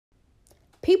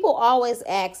People always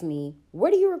ask me,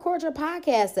 where do you record your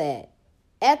podcast at?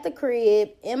 At the crib,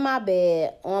 in my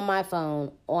bed, on my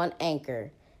phone, on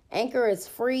Anchor. Anchor is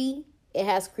free. It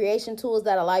has creation tools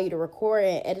that allow you to record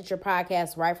and edit your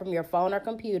podcast right from your phone or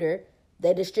computer.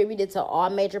 They distribute it to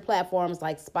all major platforms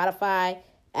like Spotify,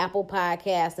 Apple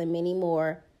Podcasts, and many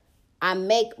more. I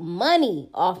make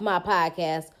money off my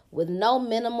podcast with no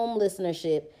minimum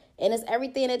listenership. And it's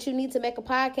everything that you need to make a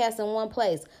podcast in one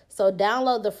place. So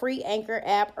download the free Anchor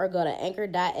app or go to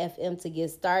anchor.fm to get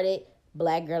started.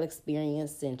 Black Girl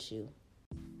Experience sent you.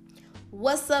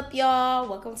 What's up, y'all?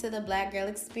 Welcome to the Black Girl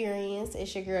Experience.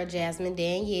 It's your girl, Jasmine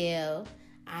Danielle.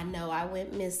 I know I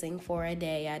went missing for a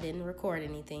day. I didn't record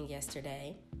anything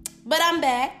yesterday. But I'm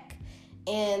back.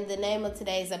 And the name of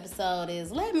today's episode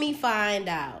is Let Me Find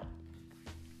Out.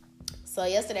 So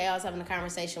yesterday I was having a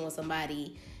conversation with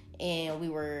somebody and we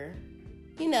were,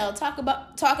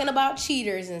 talking about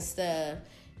cheaters and stuff.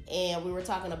 And we were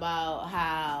talking about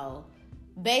how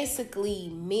basically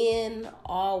men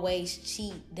always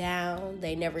cheat down.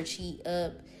 They never cheat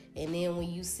up. And then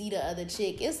when you see the other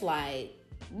chick, it's like,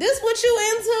 this what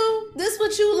you into? This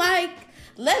what you like?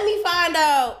 Let me find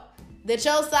out that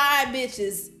your side bitch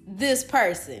is this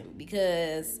person.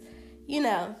 Because,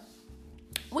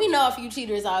 we know a few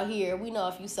cheaters out here. We know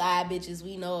a few side bitches.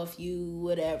 We know a few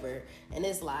whatever. And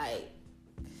it's like,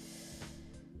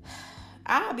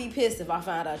 I'd be pissed if I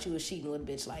found out you was cheating with a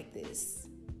bitch like this.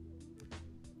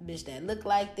 A bitch that look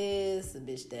like this. A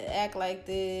bitch that act like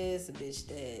this. A bitch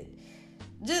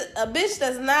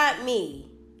that's not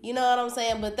me. You know what I'm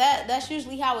saying? But that's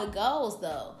usually how it goes,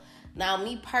 though. Now,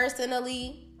 me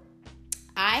personally,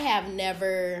 I have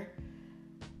never...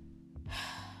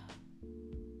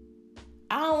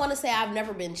 I don't want to say I've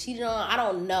never been cheated on. I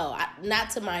don't know.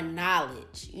 Not to my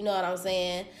knowledge. You know what I'm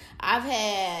saying? I've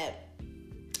had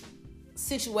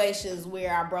situations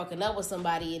where I've broken up with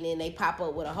somebody and then they pop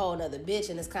up with a whole nother bitch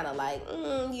and it's kind of like,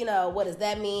 what does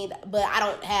that mean? But I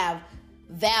don't have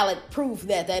valid proof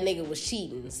that nigga was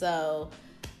cheating. So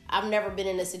I've never been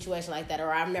in a situation like that, or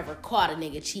I've never caught a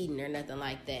nigga cheating or nothing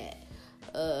like that.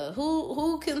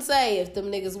 Who can say if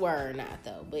them niggas were or not,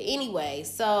 though? But anyway,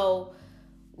 so...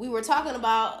 we were talking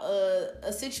about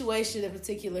a situation in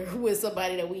particular with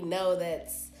somebody that we know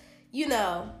that's,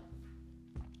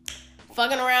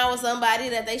 fucking around with somebody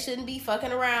that they shouldn't be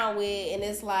fucking around with. And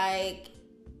it's like,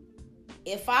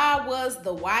 if I was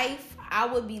the wife, I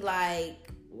would be like,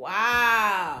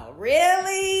 wow,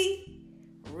 really?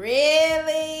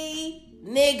 Really?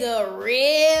 Nigga,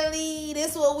 really?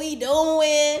 This what we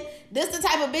doing? This the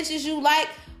type of bitches you like?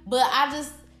 But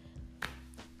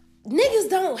niggas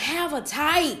don't have a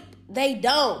type. They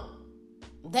don't.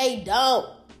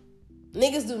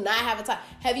 Niggas do not have a type.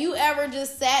 Have you ever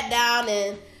just sat down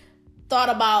and thought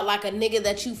about like a nigga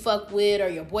that you fuck with, or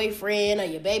your boyfriend, or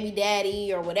your baby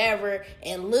daddy, or whatever,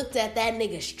 and looked at that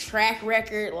nigga's track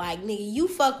record like, nigga, you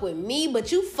fuck with me,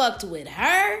 but you fucked with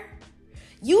her?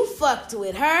 You fucked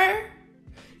with her?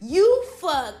 You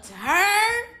fucked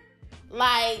her?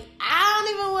 Like, I don't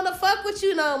even want to fuck with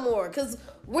you no more, because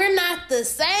we're not the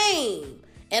same.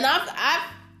 And I've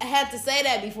had to say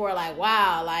that before, like,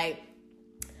 wow, like,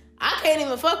 I can't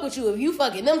even fuck with you if you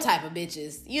fucking them type of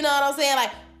bitches. You know what I'm saying?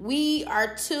 Like, we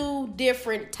are two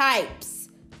different types.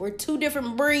 We're two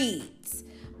different breeds.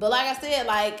 But like I said,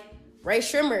 like, Ray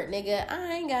Shrimmer, nigga,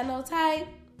 I ain't got no type.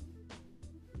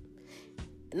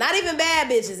 Not even bad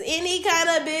bitches. Any kind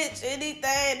of bitch,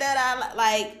 anything that I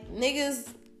like, niggas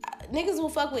will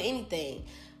fuck with anything.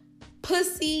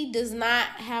 Pussy does not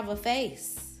have a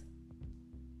face.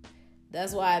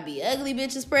 That's why I be ugly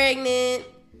bitches pregnant.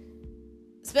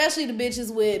 Especially the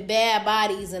bitches with bad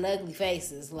bodies and ugly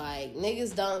faces. Like,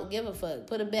 niggas don't give a fuck.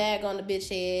 Put a bag on the bitch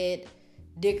head,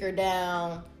 dick her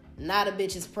down. Not a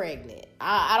bitch is pregnant.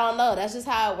 I don't know. That's just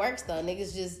how it works, though.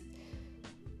 Niggas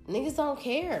don't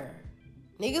care.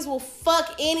 Niggas will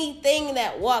fuck anything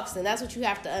that walks, and that's what you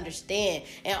have to understand.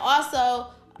 And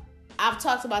also, I've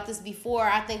talked about this before.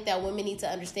 I think that women need to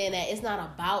understand that it's not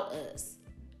about us.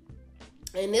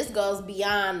 And this goes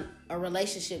beyond a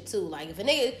relationship, too. Like, if a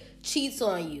nigga cheats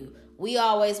on you, we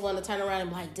always want to turn around and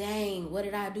be like, dang, what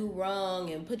did I do wrong?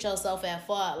 And put yourself at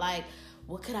fault. Like,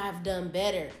 what could I have done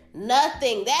better?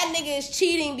 Nothing. That nigga is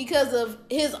cheating because of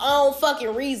his own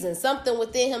fucking reason. Something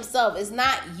within himself. It's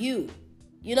not you.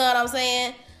 You know what I'm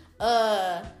saying?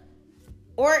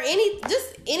 Or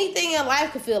anything in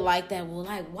life could feel like that. Well,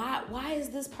 like, why is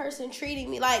this person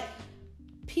treating me like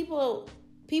people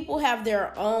have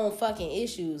their own fucking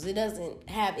issues. It doesn't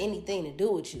have anything to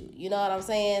do with you. You know what I'm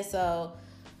saying? So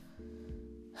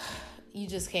you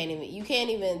can't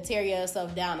even tear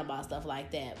yourself down about stuff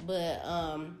like that. But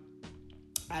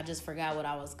I just forgot what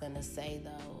I was gonna say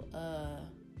though.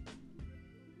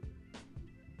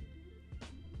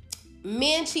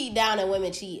 Men cheat down and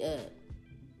women cheat up.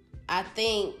 I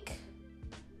think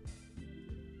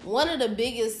one of the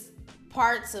biggest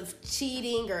parts of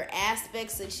cheating or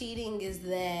aspects of cheating is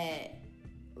that,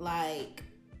 like,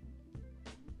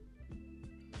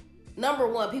 number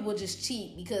one, people just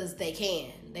cheat because they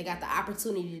can. They got the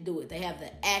opportunity to do it. They have the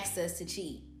access to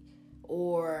cheat.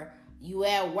 Or you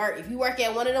at work. If you work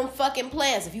at one of them fucking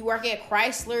plants, if you work at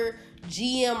Chrysler,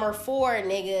 GM, or Ford,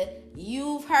 nigga,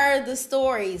 you've heard the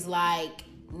stories. Like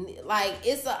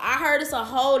I heard it's a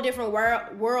whole different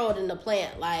world in the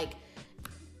plant. Like,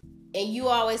 and you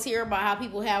always hear about how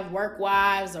people have work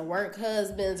wives or work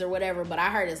husbands or whatever, but I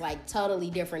heard it's like totally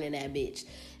different in that bitch.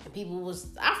 And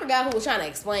I forgot who was trying to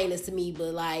explain this to me,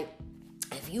 but like,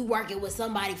 if you working with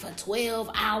somebody for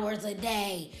 12 hours a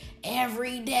day,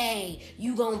 every day,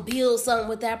 you gonna build something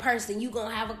with that person, you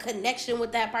gonna have a connection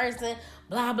with that person,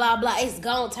 blah, blah, blah. It's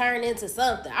gonna turn into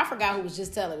something. I forgot who was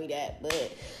just telling me that,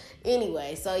 but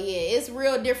anyway, so yeah, it's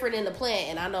real different in the plant.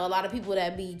 And I know a lot of people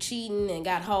that be cheating and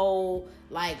got whole,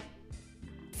 like,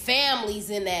 families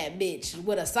in that bitch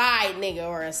with a side nigga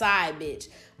or a side bitch.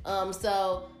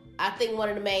 So I think one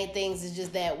of the main things is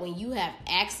just that when you have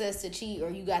access to cheat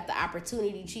or you got the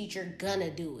opportunity to cheat, you're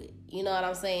gonna do it. You know what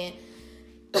I'm saying?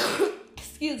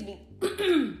 Excuse me.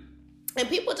 And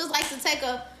people just like to take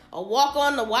a walk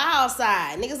on the wild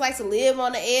side. Niggas like to live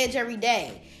on the edge every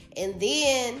day. And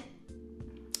then,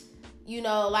 you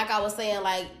know, like I was saying,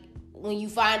 like, when you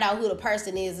find out who the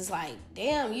person is, it's like,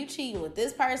 damn, you cheating with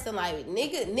this person. Like,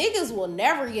 niggas will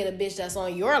never get a bitch that's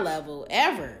on your level,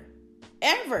 ever.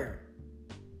 Ever.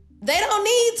 They don't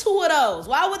need two of those.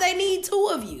 Why would they need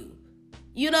two of you?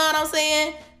 You know what I'm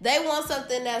saying? They want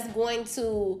something that's going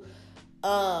to,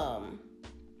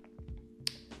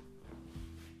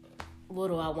 what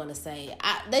do I want to say?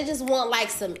 They just want like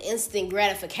some instant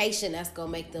gratification that's going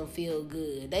to make them feel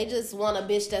good. They just want a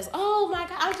bitch that's, oh my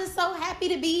God, I'm just so happy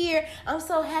to be here. I'm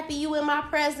so happy you in my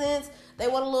presence. They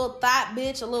want a little thought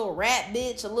bitch, a little rat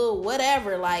bitch, a little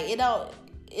whatever. Like, it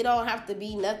don't have to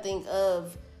be nothing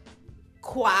of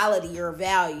quality or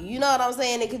value. You know what I'm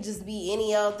saying? It could just be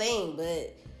any old thing.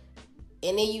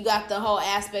 And then you got the whole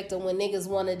aspect of when niggas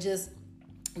want to just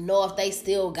know if they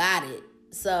still got it.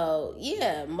 So,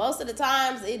 yeah, most of the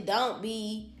times it don't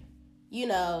be, you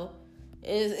know,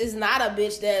 it's not a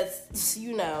bitch that's,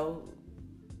 you know,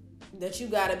 that you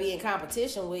got to be in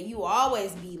competition with. You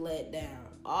always be let down.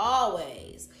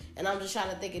 Always. And I'm just trying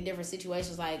to think of different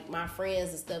situations, like my friends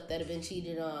and stuff that have been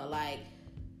cheated on. Like,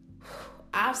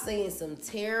 I've seen some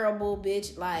terrible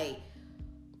bitch, like,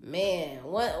 man,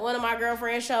 one of my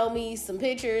girlfriends showed me some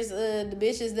pictures of the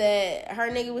bitches that her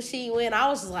nigga was cheating with. I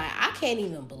was just like, I can't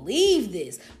even believe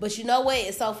this. But you know what?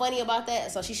 It's so funny about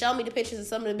that. So she showed me the pictures of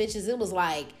some of the bitches. It was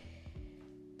like,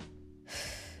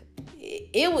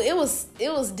 it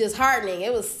was disheartening.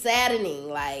 It was saddening.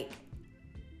 Like,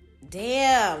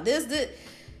 damn,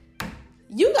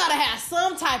 you gotta have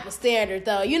some type of standard,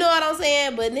 though. You know what I'm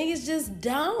saying? But niggas just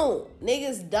don't.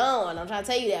 Niggas don't. I'm trying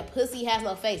to tell you that pussy has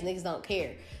no face. Niggas don't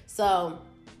care. So,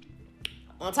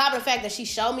 on top of the fact that she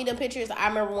showed me them pictures, I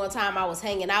remember one time I was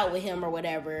hanging out with him or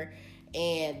whatever.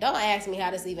 And don't ask me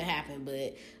how this even happened,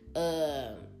 but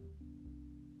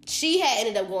she had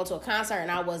ended up going to a concert and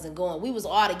I wasn't going. We was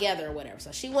all together or whatever.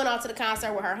 So she went out to the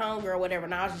concert with her homegirl or whatever,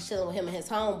 and I was just chilling with him and his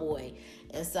homeboy.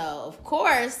 And so, of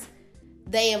course,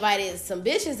 they invited some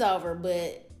bitches over,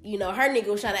 but, you know, her nigga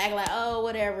was trying to act like, oh,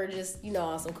 whatever, just, you know,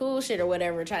 on some cool shit or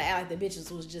whatever, trying to act like the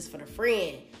bitches was just for the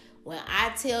friend. When I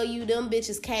tell you them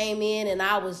bitches came in and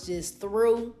I was just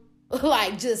through,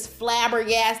 like, just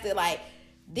flabbergasted, like,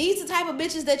 these the type of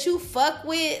bitches that you fuck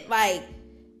with, like,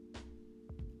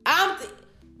 I'm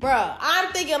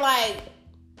thinking, like,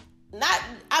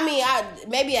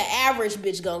 maybe an average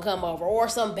bitch gonna come over or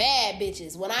some bad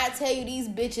bitches. When I tell you these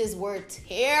bitches were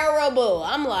terrible,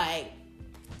 I'm like,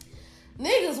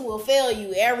 niggas will fail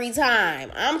you every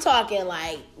time. I'm talking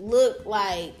like,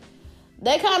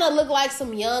 they kind of look like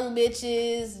some young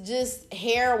bitches. Just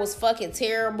hair was fucking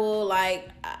terrible. Like,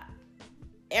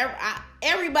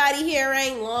 everybody hair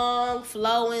ain't long,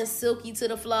 flowing, silky to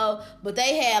the flow, but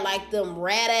they had like them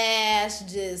rat ass,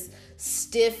 just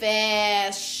stiff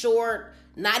ass, short,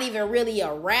 not even really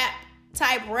a rap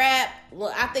type rap.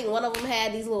 Well, I think one of them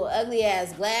had these little ugly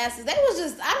ass glasses. They was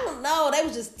just, I don't know, they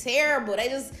was just terrible. They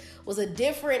just was a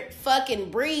different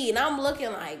fucking breed. And I'm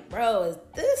looking like, bro, is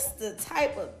this the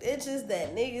type of bitches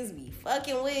that niggas be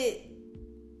fucking with?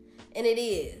 And it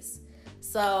is.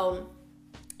 So,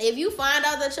 if you find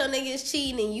out that your nigga is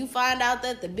cheating and you find out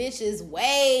that the bitch is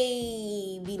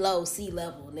way below sea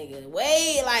level, nigga,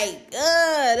 way like,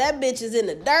 that bitch is in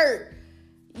the dirt,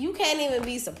 you can't even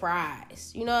be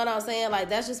surprised. You know what I'm saying? Like,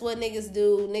 that's just what niggas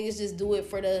do. Niggas just do it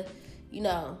for the,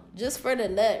 just for the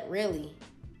nut, really.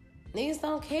 Niggas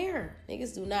don't care.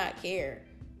 Niggas do not care.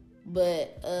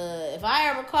 But if I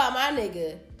ever caught my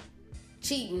nigga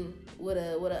cheating with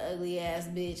a ugly ass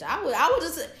bitch, I would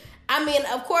just, I mean,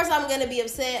 of course I'm gonna be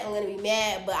upset, I'm gonna be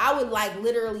mad, but I would like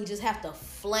literally just have to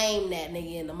flame that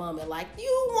nigga in the moment. Like,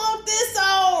 you want this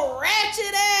old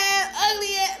ratchet ass,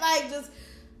 ugly ass, like just,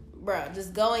 bro,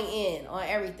 just going in on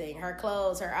everything. Her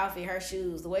clothes, her outfit, her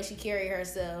shoes, the way she carry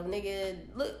herself, nigga,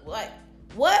 look like,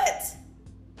 what?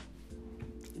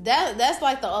 That's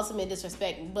like the ultimate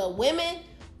disrespect. But women,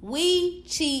 we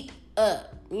cheat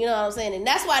up. You know what I'm saying? And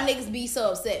that's why niggas be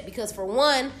so upset. Because for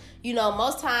one,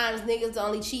 most times niggas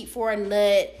only cheat for a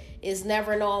nut. It's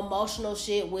never no emotional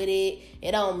shit with it.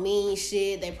 It don't mean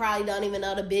shit. They probably don't even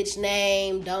know the bitch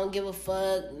name. Don't give a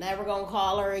fuck. Never gonna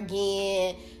call her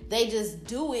again. They just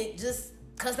do it just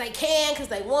because they can, because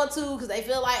they want to, because they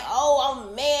feel like,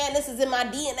 oh man, this is in my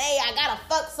DNA. I gotta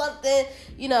fuck something.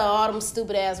 All them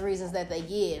stupid ass reasons that they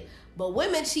give. But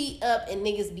women cheat up and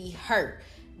niggas be hurt.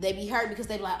 They be hurt because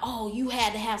they be like, oh, you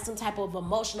had to have some type of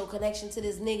emotional connection to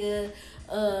this nigga.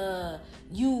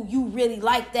 You really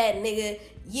like that nigga.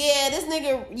 Yeah, this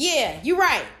nigga, yeah, you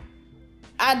right.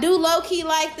 I do low-key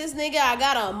like this nigga. I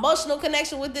got an emotional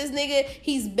connection with this nigga.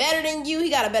 He's better than you. He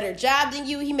got a better job than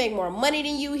you. He make more money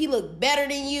than you. He look better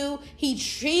than you.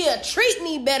 He'll treat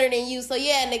me better than you. So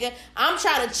yeah, nigga, I'm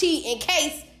trying to cheat in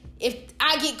case if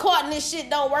I get caught and this shit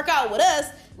don't work out with us,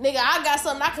 nigga, I got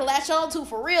something I can latch on to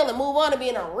for real and move on to be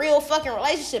in a real fucking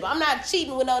relationship. I'm not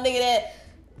cheating with no nigga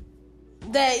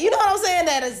that you know what I'm saying,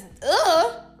 that is,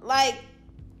 like,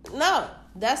 no.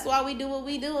 That's why we do what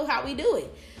we do and how we do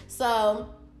it. So,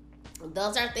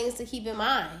 those are things to keep in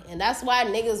mind. And that's why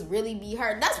niggas really be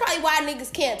hurt. That's probably why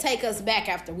niggas can't take us back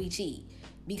after we cheat.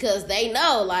 Because they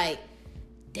know, like,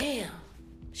 damn,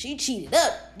 she cheated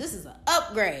up. This is an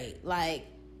upgrade. Like,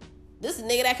 this is a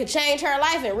nigga that could change her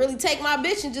life and really take my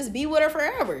bitch and just be with her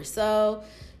forever. So,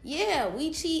 yeah,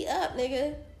 we cheat up,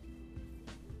 nigga.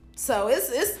 So,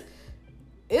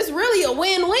 it's really a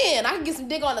win-win. I can get some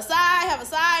dick on the side, have a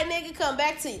side nigga come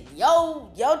back to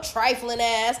yo trifling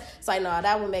ass. It's like, no,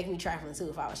 that would make me trifling too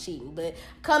if I was cheating. But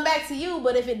come back to you.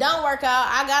 But if it don't work out,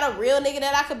 I got a real nigga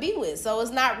that I could be with. So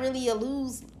it's not really a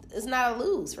lose. It's not a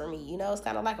lose for me. It's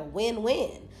kind of like a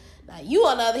win-win. Now, you,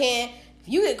 on the other hand, if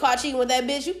you get caught cheating with that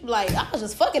bitch, you be like, I was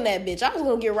just fucking that bitch. I was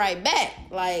going to get right back.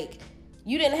 Like,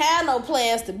 you didn't have no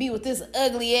plans to be with this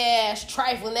ugly ass,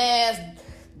 trifling ass,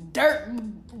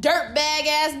 dirtbag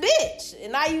ass bitch.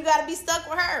 And now you gotta be stuck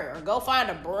with her. Or go find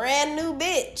a brand new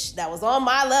bitch that was on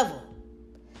my level.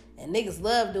 And niggas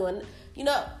love doing,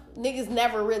 niggas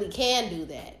never really can do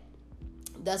that.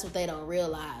 That's what they don't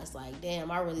realize. Like, damn,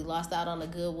 I really lost out on a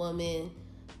good woman.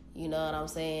 You know what I'm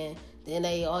saying? Then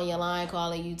they on your line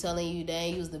calling you, telling you,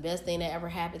 dang, you was the best thing that ever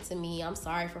happened to me. I'm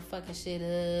sorry for fucking shit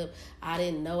up. I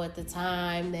didn't know at the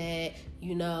time that,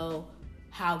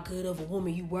 how good of a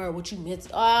woman you were, what you meant to,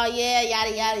 oh yeah,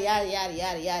 yada, yada, yada, yada,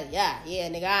 yada, yada, yada. Yeah,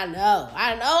 nigga, I know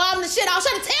I'm the shit. I was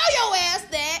trying to tell your ass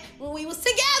that when we was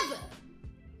together.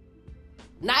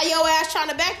 Now your ass trying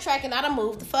to backtrack and I done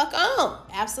moved the fuck on.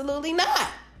 Absolutely not.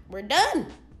 We're done.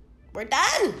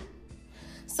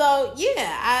 So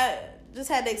yeah, I just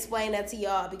had to explain that to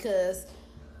y'all because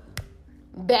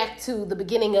back to the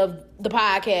beginning of the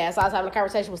podcast, I was having a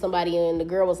conversation with somebody and the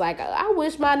girl was like, I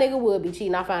wish my nigga would be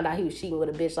cheating. I found out he was cheating with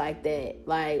a bitch like that.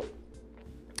 Like,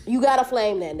 you gotta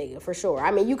flame that nigga for sure.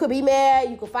 I mean, you could be mad,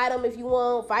 you could fight him if you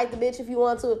want, fight the bitch if you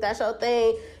want to, if that's your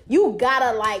thing. You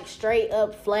gotta, like, straight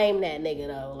up flame that nigga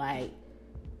though. Like,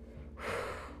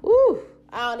 whew,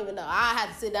 I don't even know. I had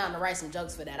to sit down and write some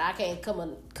jokes for that. I can't come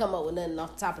up with nothing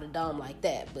off the top of the dome like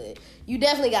that. But you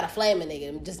definitely gotta flame a nigga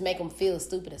and just make him feel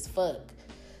stupid as fuck.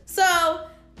 So,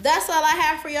 that's all I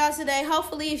have for y'all today.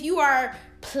 Hopefully, if you are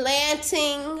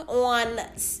planting on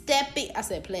stepping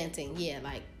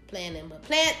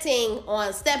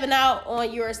out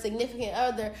on your significant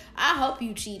other, I hope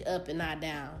you cheat up and not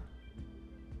down.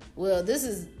 Well, this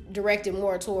is directed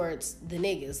more towards the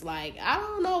niggas. Like, I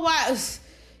don't know why.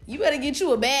 You better get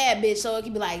you a bad bitch so it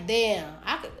can be like, damn,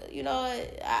 I could,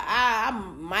 I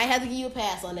might have to give you a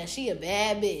pass on that. She a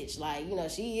bad bitch. Like,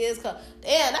 she is, damn,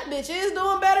 that bitch is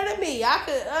doing better than me. I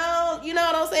could, you know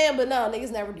what I'm saying? But no,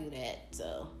 niggas never do that.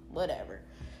 So, whatever.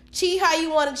 Cheat how you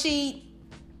want to cheat.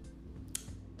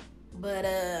 But,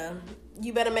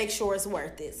 you better make sure it's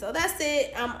worth it. So, that's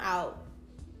it. I'm out.